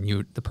join,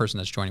 the person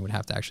that's joining would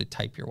have to actually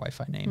type your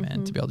Wi-Fi name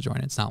in to be able to join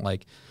it. It's not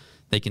like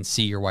they can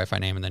see your Wi-Fi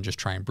name and then just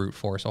try and brute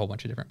force a whole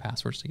bunch of different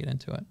passwords to get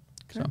into it.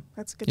 Okay. So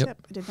That's a good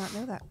tip. I did not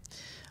know that.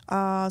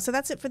 So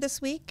that's it for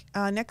this week.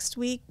 Next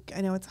week,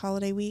 I know it's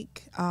holiday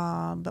week,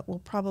 but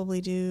we'll probably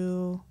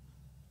do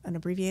an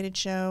abbreviated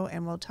show,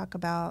 and we'll talk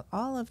about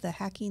all of the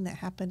hacking that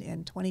happened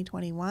in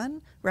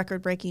 2021,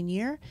 record-breaking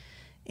year,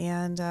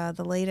 and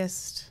the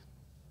latest,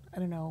 I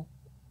don't know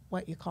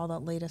what you call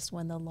that latest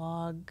one, the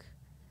log.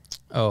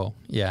 Oh,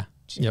 yeah.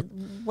 Yep.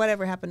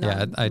 Whatever happened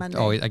on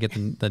Monday. I get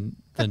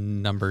the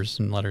numbers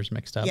and letters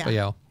mixed up.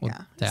 Yeah.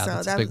 But So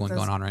that's a big one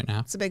going on right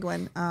now. It's a big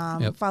one.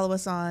 Follow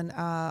us on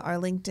our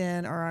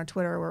LinkedIn or our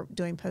Twitter. We're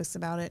doing posts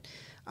about it.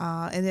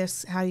 And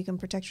this how you can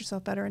protect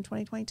yourself better in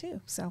 2022.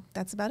 So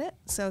that's about it.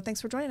 So thanks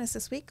for joining us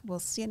this week. We'll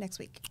see you next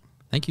week.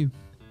 Thank you.